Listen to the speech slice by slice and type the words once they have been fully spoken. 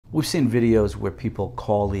We've seen videos where people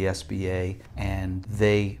call the SBA and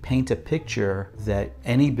they paint a picture that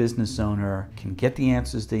any business owner can get the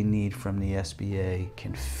answers they need from the SBA,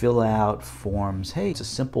 can fill out forms. Hey, it's a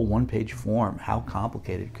simple one-page form. How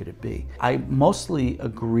complicated could it be? I mostly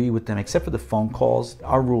agree with them, except for the phone calls.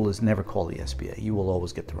 Our rule is never call the SBA. You will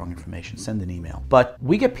always get the wrong information. Send an email. But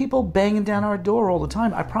we get people banging down our door all the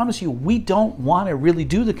time. I promise you, we don't want to really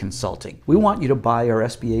do the consulting. We want you to buy our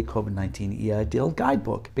SBA COVID-19 EIDL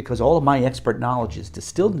guidebook, because all of my expert knowledge is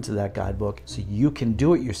distilled into that guidebook so you can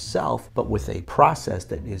do it yourself, but with a process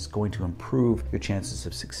that is going to improve your chances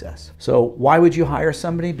of success. So why would you hire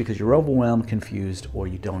somebody? Because you're overwhelmed, confused, or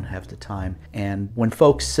you don't have the time. And when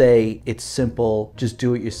folks say it's simple, just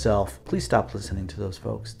do it yourself, please stop listening to those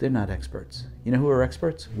folks. They're not experts. You know who are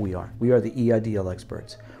experts? We are. We are the EIDL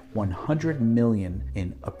experts. 100 million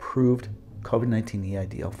in approved COVID-19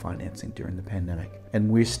 EIDL financing during the pandemic. And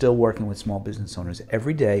we're still working with small business owners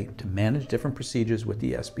every day to manage different procedures with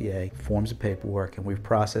the SBA, forms of paperwork, and we've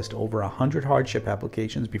processed over 100 hardship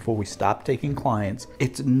applications before we stopped taking clients.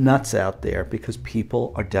 It's nuts out there because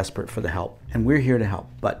people are desperate for the help, and we're here to help.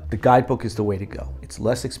 But the guidebook is the way to go. It's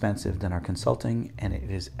less expensive than our consulting, and it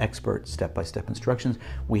is expert step-by-step instructions.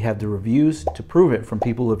 We have the reviews to prove it from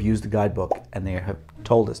people who have used the guidebook, and they have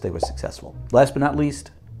told us they were successful. Last but not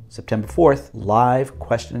least, September 4th, live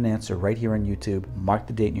question and answer right here on YouTube. Mark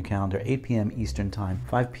the date in your calendar, 8 p.m. Eastern Time,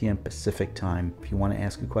 5 p.m. Pacific Time. If you want to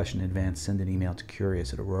ask a question in advance, send an email to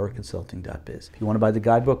curious@auroraconsulting.biz. If you want to buy the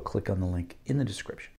guidebook, click on the link in the description.